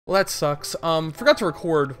Well, that sucks. Forgot to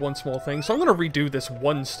record one small thing, so I'm gonna redo this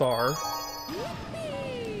 1 star,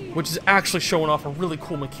 which is actually showing off a really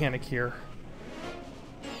cool mechanic here.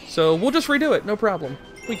 So we'll just redo it, no problem.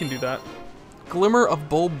 We can do that. Glimmer of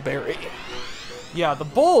Bulb Berry. Yeah, the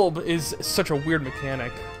bulb is such a weird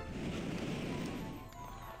mechanic.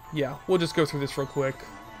 Yeah, we'll just go through this real quick.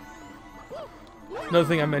 Another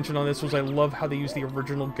thing I mentioned on this was I love how they use the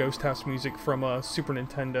original Ghost House music from Super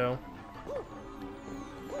Nintendo.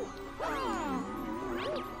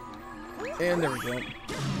 And there we go.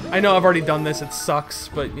 I know I've already done this, it sucks,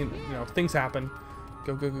 but you know, things happen.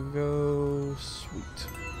 Go, go, go, go. Sweet.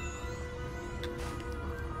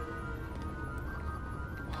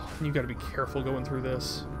 You gotta be careful going through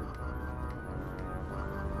this.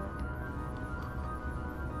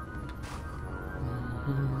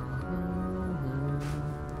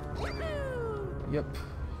 Yep,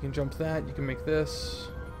 you can jump that, you can make this.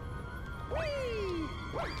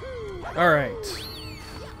 Alright.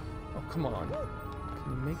 Oh, come on.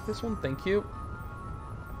 Can you make this one? Thank you.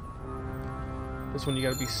 This one you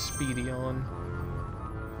gotta be speedy on.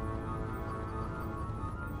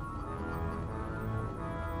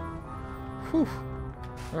 Whew.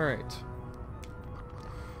 Alright.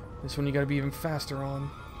 This one you gotta be even faster on.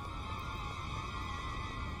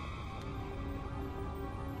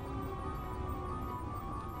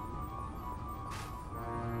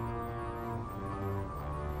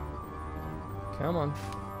 Come on.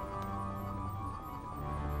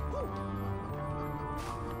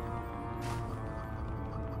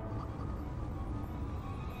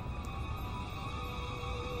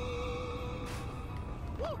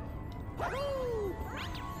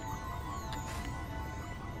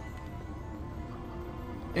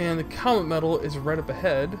 And the Comet Medal is right up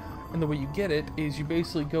ahead, and the way you get it is you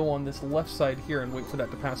basically go on this left side here and wait for that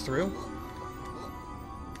to pass through.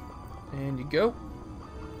 And you go.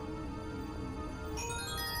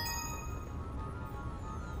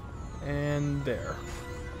 And there.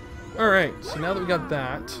 Alright, so now that we got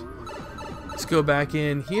that, let's go back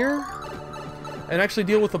in here and actually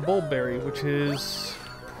deal with the Bulbberry, which is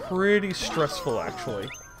pretty stressful, actually.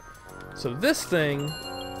 So this thing,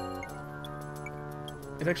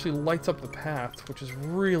 it actually lights up the path, which is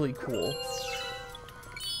really cool.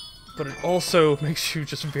 But it also makes you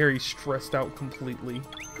just very stressed out completely.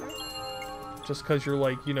 Just because you're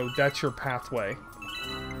like, you know, that's your pathway.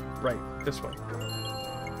 Right, this way.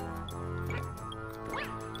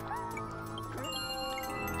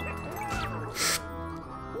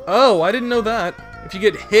 Oh, I didn't know that. If you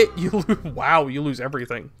get hit, you lose. Wow, you lose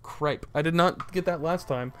everything. Cripe. I did not get that last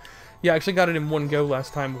time. Yeah, I actually got it in one go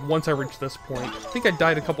last time, once I reached this point. I think I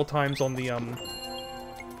died a couple times on the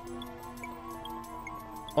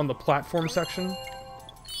platform section.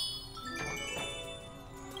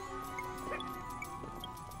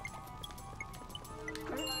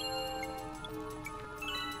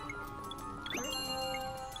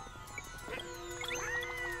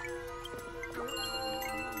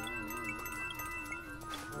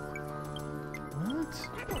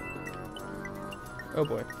 Oh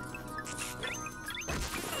boy.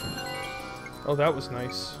 Oh, that was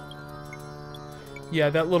nice. Yeah,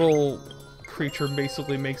 that little creature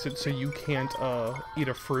basically makes it so you can't eat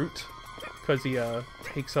a fruit, because he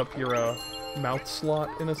takes up your mouth slot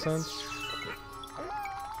in a sense.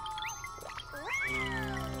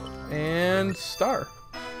 And star.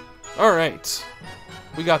 Alright.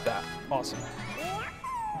 We got that. Awesome.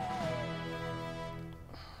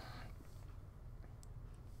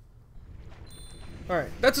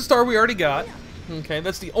 Alright, that's a star we already got. Okay,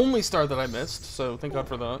 that's the only star that I missed, so thank God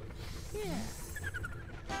for that.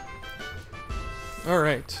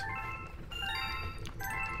 Alright.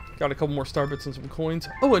 Got a couple more star bits and some coins.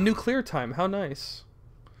 Oh, a new clear time, how nice.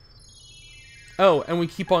 Oh, and we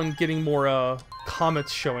keep on getting more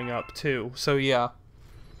comets showing up too, so yeah.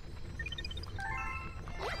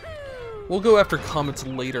 We'll go after comets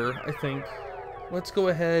later, I think. Let's go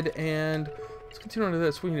ahead and let's continue on to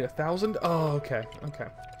this. We need 1,000. Oh, okay, okay.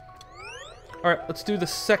 All right, let's do the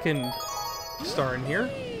second star in here.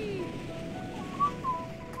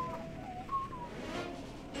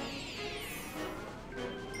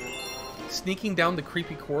 Sneaking down the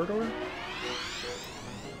creepy corridor?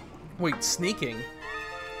 Wait, sneaking?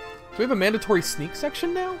 Do we have a mandatory sneak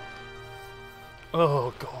section now?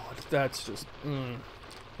 Oh god, that's just...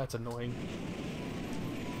 that's annoying.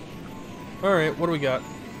 Alright, what do we got?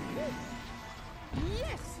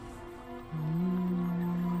 Yes.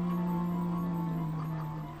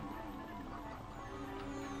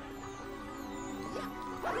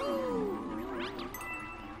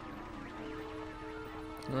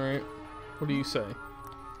 Alright, what do you say?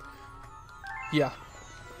 Yeah.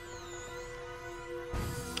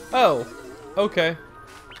 Oh, okay.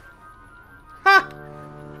 Ha!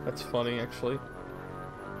 That's funny, actually.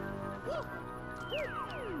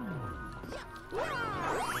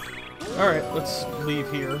 Alright, let's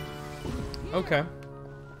leave here. Okay.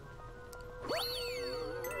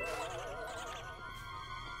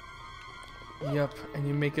 Yep, and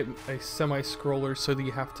you make it a semi-scroller so that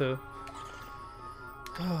you have to...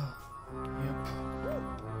 Yep.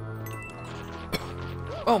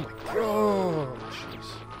 Oh my god! Jeez.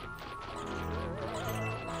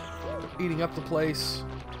 They're eating up the place.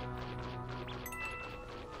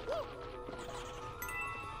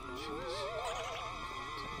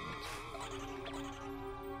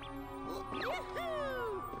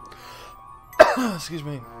 Excuse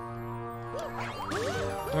me.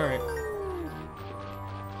 Alright.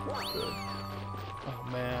 Good. Oh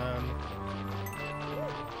man.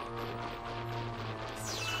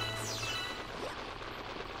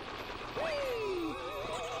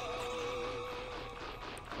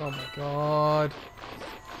 Oh my god.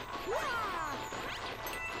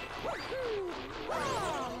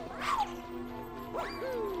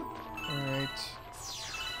 Alright.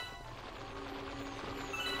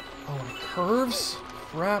 Oh, and curves?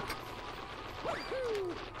 Crap.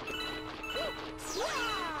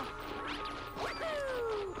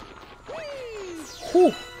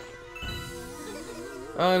 Whew.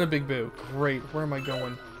 And a big boo. Great. Where am I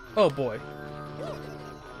going? Oh boy.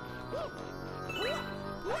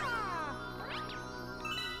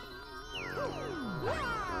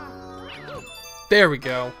 There we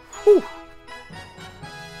go. Whew.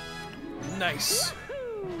 Nice.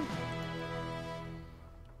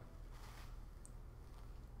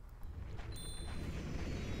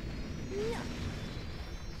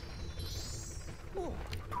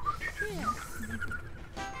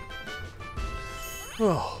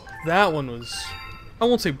 Oh, that one was, I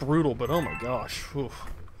won't say brutal, but oh my gosh. Oof.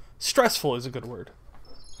 Stressful is a good word.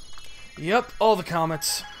 Yep, all the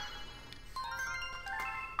comets.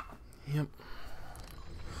 Yep.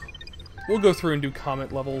 We'll go through and do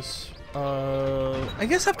comet levels. I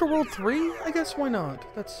guess after World 3? I guess, why not?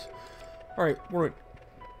 That's... Alright, we're...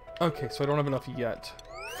 Okay, so I don't have enough yet.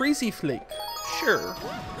 Freezy Flake. Sure.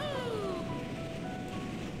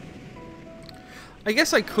 I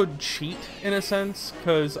guess I could cheat, in a sense,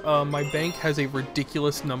 because my bank has a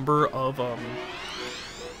ridiculous number of,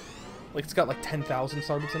 like, it's got like 10,000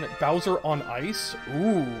 Starbits in it. Bowser on Ice?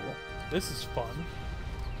 Ooh, this is fun.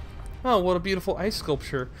 Oh, what a beautiful ice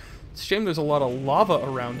sculpture. It's a shame there's a lot of lava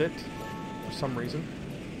around it, for some reason.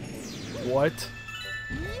 What?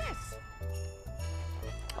 Yes.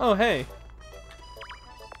 Oh, hey.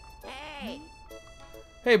 Hey.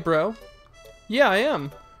 Hey, bro. Yeah, I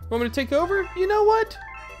am. Want me to take over? You know what?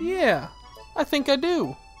 Yeah, I think I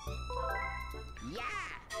do. Yeah.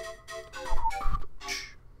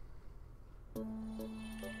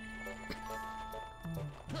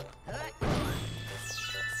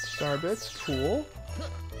 Starbits, cool.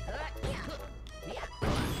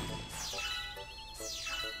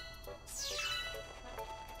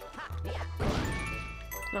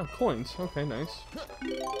 Oh, coins. Okay, nice.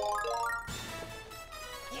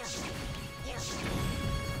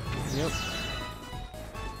 Yep.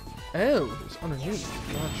 Oh, it's underneath.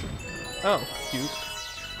 Gotcha. Oh, cute.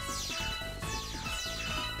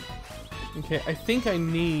 Okay, I think I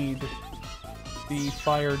need the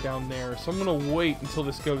fire down there, so I'm gonna wait until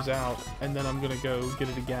this goes out, and then I'm gonna go get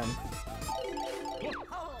it again.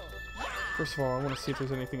 First of all, I want to see if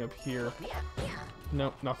there's anything up here.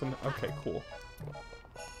 Nope, nothing. Okay, cool.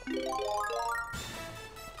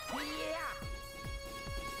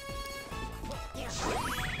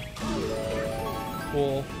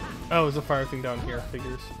 Cool. Oh, there's a fire thing down here.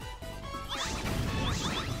 Figures.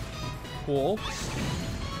 Cool.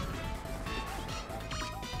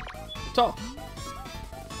 Talk.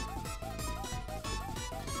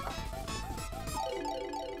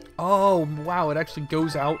 Oh, wow, it actually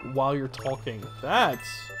goes out while you're talking. That's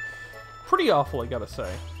pretty awful, I gotta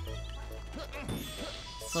say.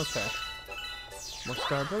 Okay. More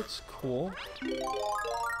Starbits. Cool.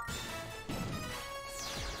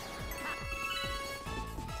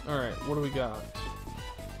 Alright, what do we got?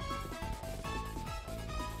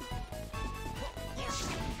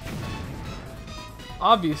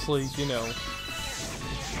 Obviously, you know.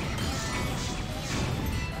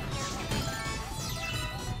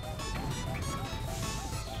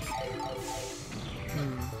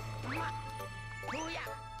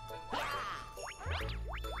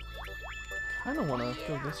 I don't want to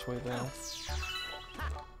go this way, though.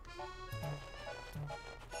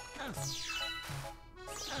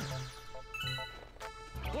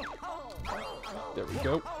 There we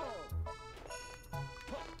go.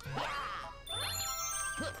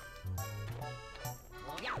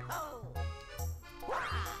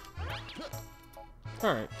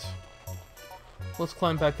 Alright. Let's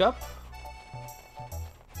climb back up.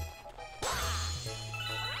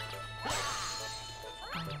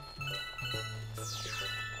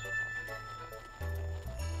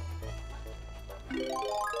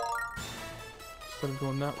 Instead of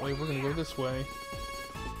going that way, we're gonna go this way.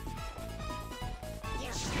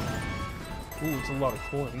 Ooh, it's a lot of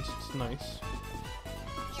coins. It's nice.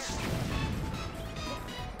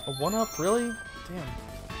 A 1-up? Really? Damn.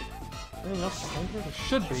 Anything else behind here? There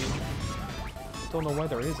should be. Don't know why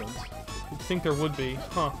there isn't. You'd think there would be.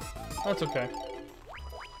 Huh. That's okay.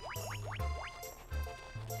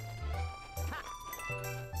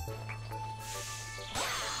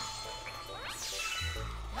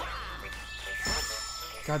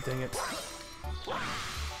 God dang it. That's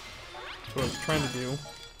what I was trying to do.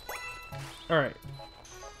 Alright.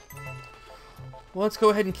 Well, let's go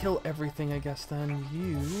ahead and kill everything, I guess, then.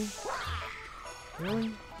 You...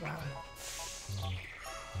 Really? Wow.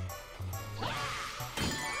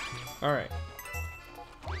 Alright.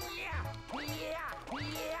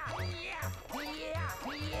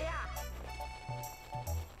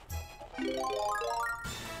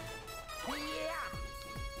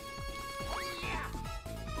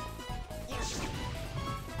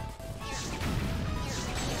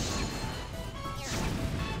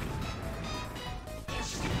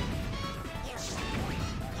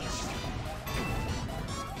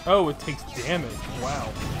 Oh, it takes damage.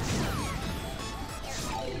 Wow.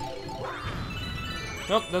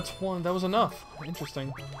 Nope, that's one. That was enough.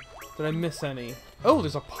 Interesting. Did I miss any? Oh,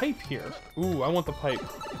 there's a pipe here. Ooh, I want the pipe.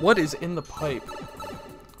 What is in the pipe?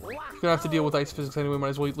 Gonna have to deal with ice physics anyway. Might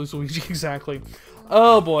as well lose Luigi. Exactly.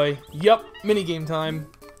 Oh boy. Yep. Minigame time.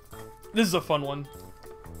 This is a fun one.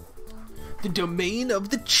 The domain of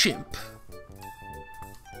the chimp.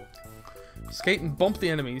 Skate and bump the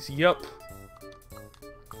enemies. Yep.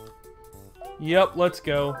 Yep, let's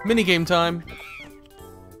go. Minigame time.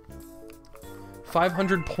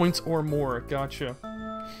 500 points or more. Gotcha.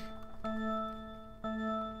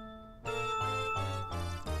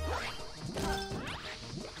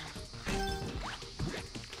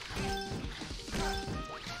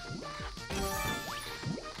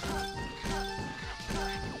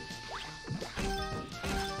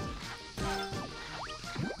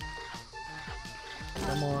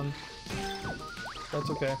 Come on. That's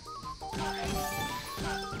okay.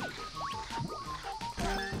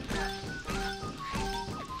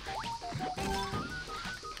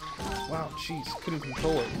 Wow, jeez, couldn't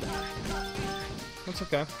control it. That's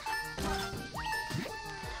okay.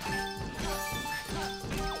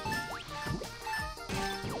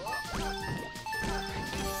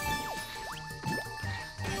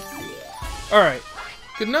 Alright.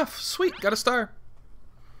 Good enough. Sweet, got a star.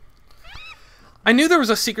 I knew there was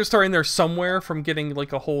a secret star in there somewhere from getting,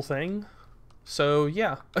 like, a whole thing. So,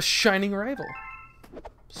 yeah. A shining rival.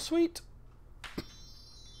 Sweet.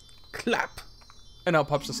 Clap. And out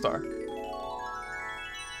pops the star.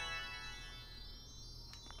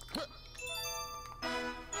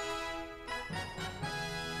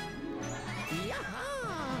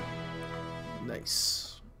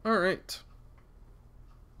 Nice. Alright.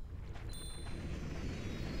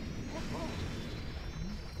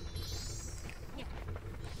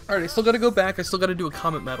 Alright, I still gotta go back. I still gotta do a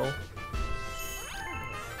comet medal.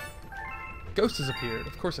 Ghost has appeared.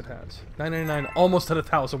 Of course it has. 999, almost at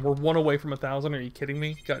 1,000. We're one away from 1,000. Are you kidding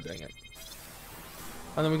me? God dang it.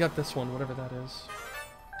 And then we got this one, whatever that is.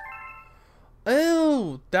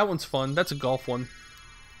 Oh, that one's fun. That's a golf one.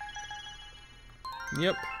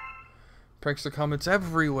 Yep. Prankster comments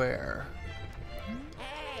everywhere.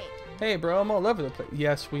 Hey, bro, I'm all over the place.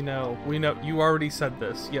 Yes, we know. We know. You already said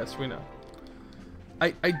this. Yes, we know.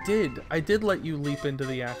 I did let you leap into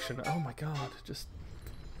the action. Oh my god, just...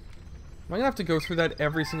 Am I gonna have to go through that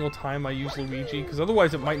every single time I use Luigi? Because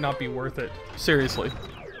otherwise it might not be worth it. Seriously.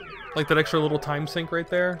 Like that extra little time sink right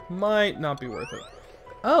there? Might not be worth it.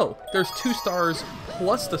 Oh, there's 2 stars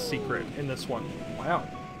plus the secret in this one. Wow.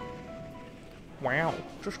 Wow.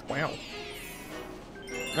 Just wow.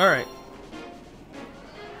 Alright.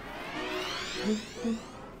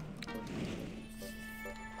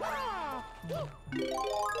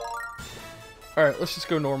 Alright, let's just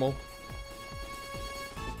go normal.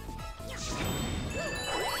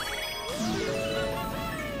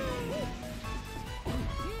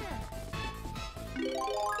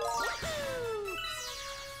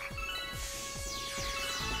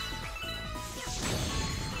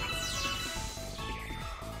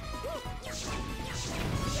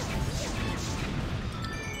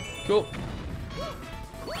 Cool.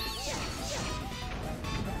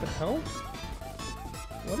 What the hell?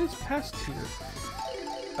 What is past here?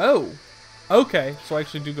 Oh. Okay, so I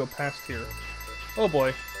actually do go past here. Oh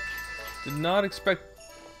boy. Did not expect...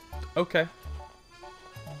 Okay.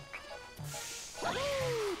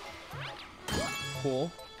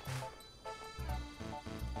 Cool.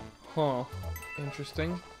 Huh.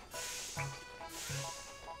 Interesting.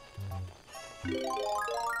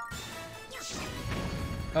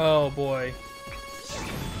 Oh boy.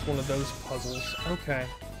 It's one of those puzzles. Okay.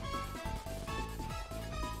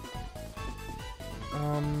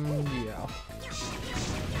 Yeah.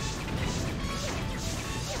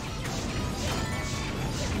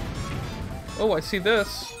 Oh, I see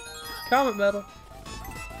this. Comet medal.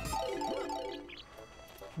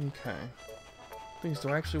 Okay. Things, do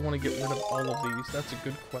I actually want to get rid of all of these? That's a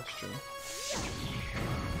good question.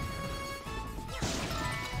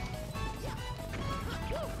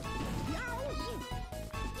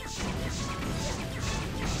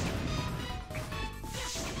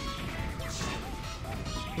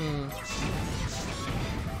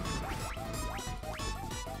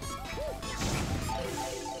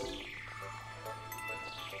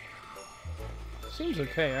 Seems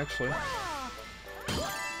okay, actually.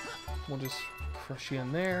 We'll just crush you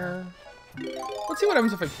in there. Let's see what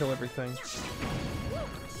happens if I kill everything.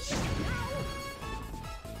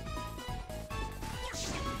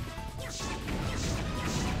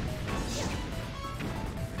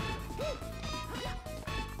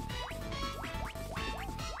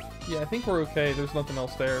 Yeah, I think we're okay. There's nothing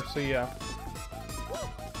else there, so yeah.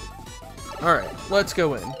 Alright, let's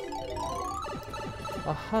go in.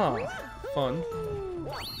 Aha. Fun.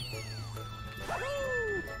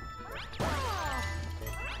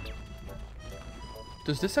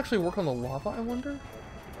 Does this actually work on the lava, I wonder?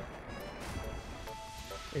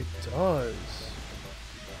 It does.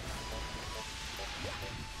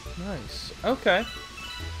 Nice. Okay.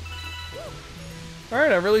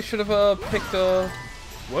 Alright, I really should have picked a...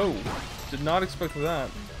 Whoa. Did not expect that.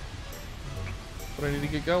 But I need to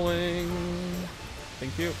get going.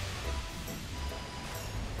 Thank you.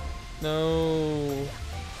 No.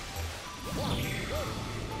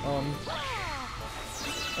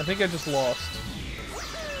 I think I just lost.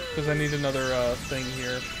 Because I need another thing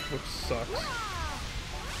here, which sucks.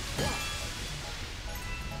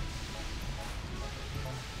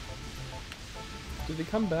 Did they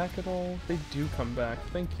come back at all? They do come back.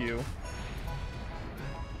 Thank you.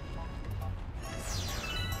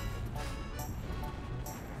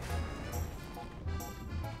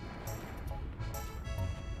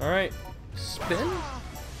 Alright. Spin?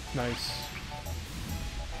 Nice.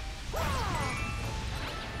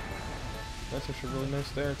 That's actually really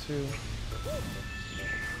nice there, too.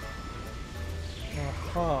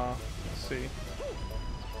 Aha. Let's see.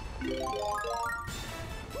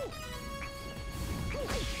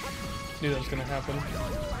 Knew that was gonna happen.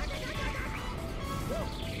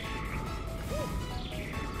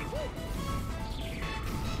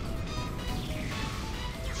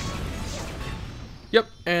 Yep,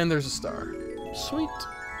 and there's a star. Sweet.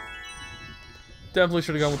 Definitely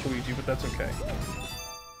should have gone with Luigi, but that's okay.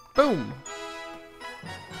 Boom!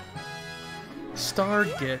 Star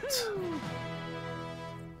get.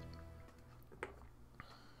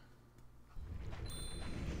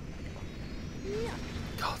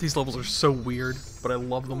 God, these levels are so weird, but I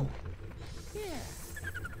love them.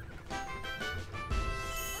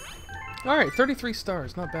 Alright, 33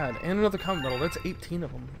 stars, not bad. And another comet medal, that's 18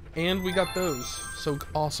 of them. And we got those, so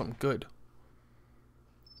awesome, good.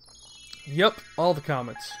 Yep, all the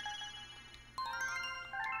comets.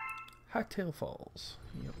 Hightail Falls,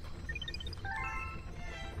 yep.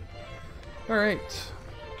 Alright.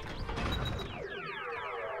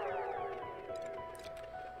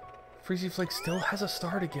 Freezy Flake still has a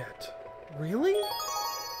star to get. Really?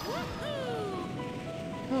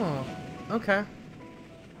 Huh, okay.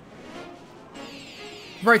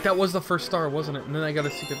 Right, that was the first star, wasn't it? And then I got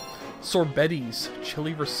to see the Sorbetti's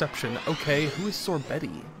chilly reception. Okay, who is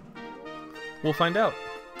Sorbetti? We'll find out.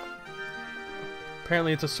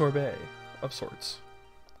 Apparently it's a sorbet of sorts.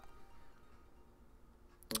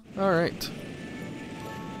 Alright.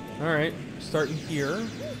 Alright, starting here.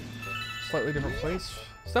 Slightly different place.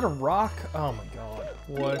 Is that a rock? Oh my god.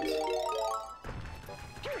 What?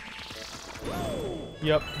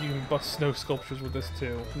 Yep, you can bust snow sculptures with this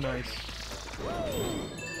too. Nice.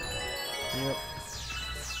 Yep.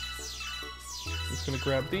 Just gonna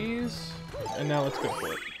grab these, and now let's go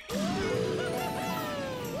for it.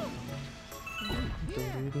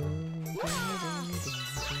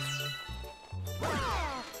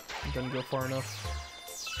 Doesn't go far enough.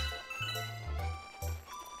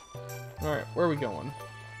 Alright, where are we going?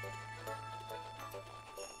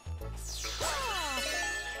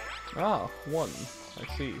 Ah, 1. I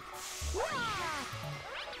see.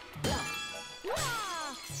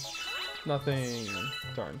 Nothing.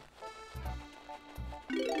 Darn.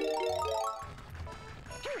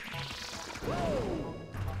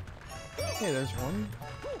 Hey, there's one.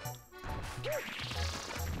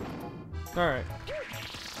 Alright.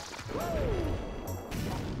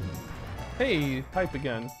 Hey, pipe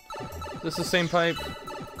again. This the same pipe?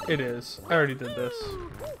 It is. I already did this.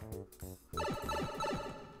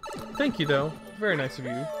 Thank you, though. Very nice of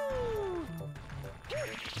you.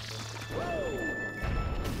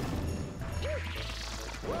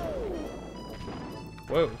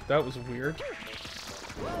 Whoa, that was weird.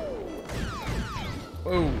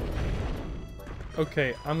 Whoa.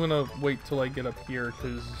 Okay, I'm gonna wait till I get up here,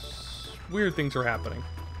 because weird things are happening.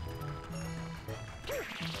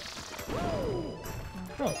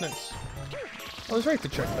 Oh, nice. I was right to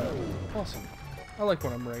check that. Awesome. I like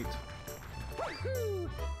when I'm right.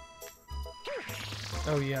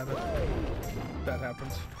 Oh yeah, that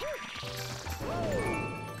happens.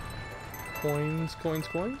 Coins, coins,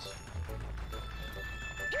 coins?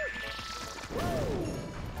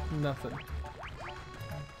 Nothing.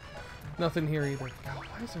 Nothing here either. God,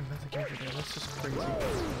 why is there nothing over there? That's just crazy.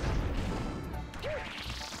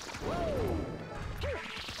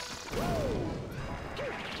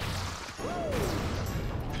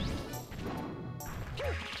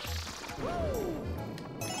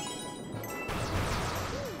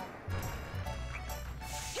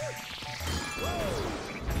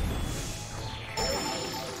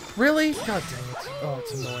 Really? God dang it. Oh,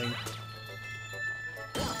 it's annoying.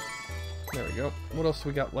 There we go. What else do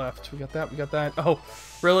we got left? We got that, we got that. Oh,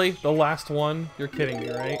 really? The last one? You're kidding me,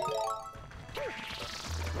 right?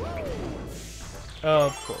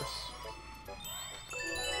 Of course.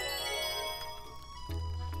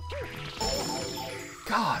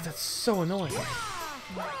 God, that's so annoying.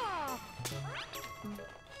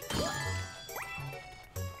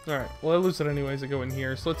 Alright, well I lose it anyways, I go in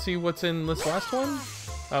here. So let's see what's in this last one.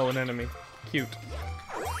 Oh, an enemy. Cute.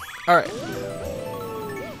 Alright.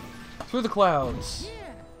 Through the clouds.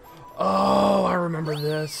 Oh, I remember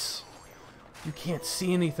this. You can't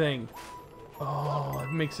see anything. Oh,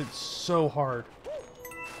 it makes it so hard.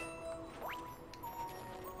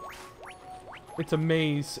 It's a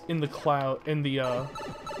maze in the cloud, in the,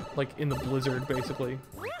 like, in the blizzard, basically.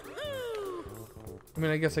 I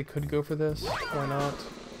mean, I guess I could go for this. Why not?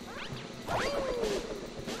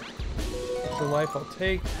 Extra life I'll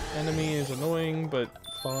take. Enemy is annoying, but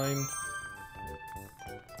fine.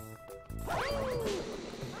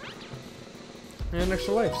 And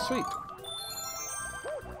extra life, sweet.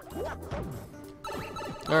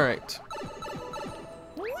 Alright.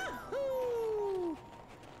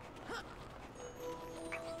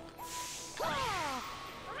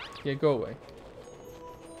 Yeah, go away.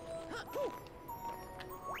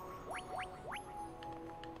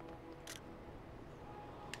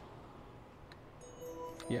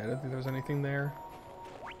 Yeah, I don't think there's anything there.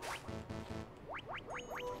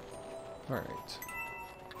 Alright.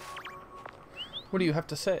 What do you have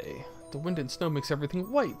to say? The wind and snow makes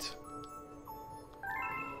everything white.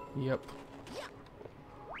 Yep.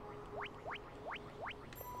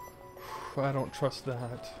 I don't trust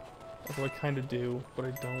that. Although I kind of do, but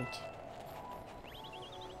I don't.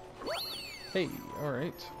 Hey,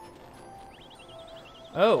 alright.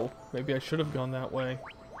 Oh, maybe I should have gone that way.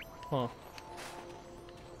 Huh.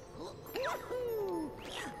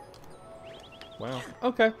 Wow.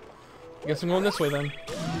 Okay. I guess I'm going this way then.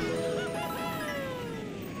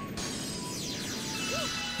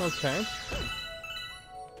 Okay.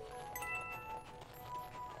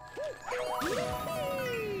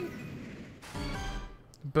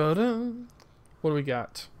 But, what do we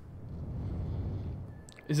got?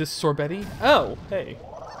 Is this Sorbetti? Oh, hey.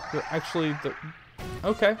 You're actually the...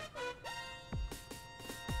 Okay.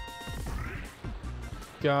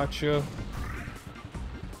 Gotcha.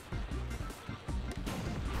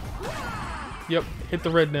 Yep, hit the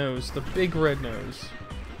red nose. The big red nose.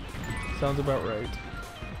 Sounds about right.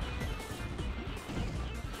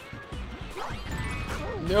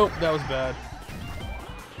 Nope, that was bad.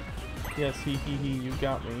 Yes, he, you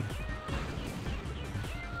got me.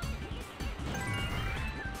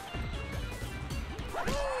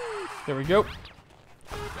 There we go.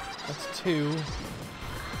 That's 2.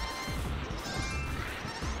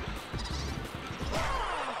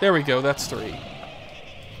 There we go, that's 3.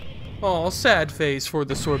 Aw, sad face for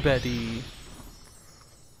the Sorbetti.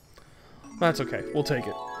 That's okay, we'll take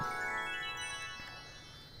it.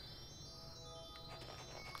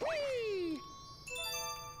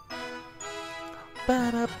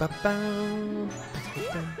 Ba-da-ba-bum.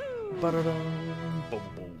 Ba-da-dum. Boom,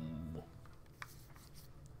 boom.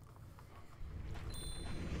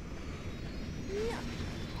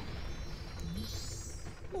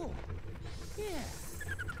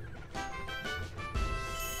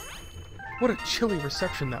 What a chilly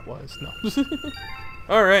reception that was. No.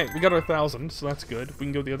 Alright, we got our 1,000, so that's good. We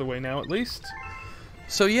can go the other way now, at least.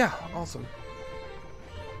 So yeah, awesome.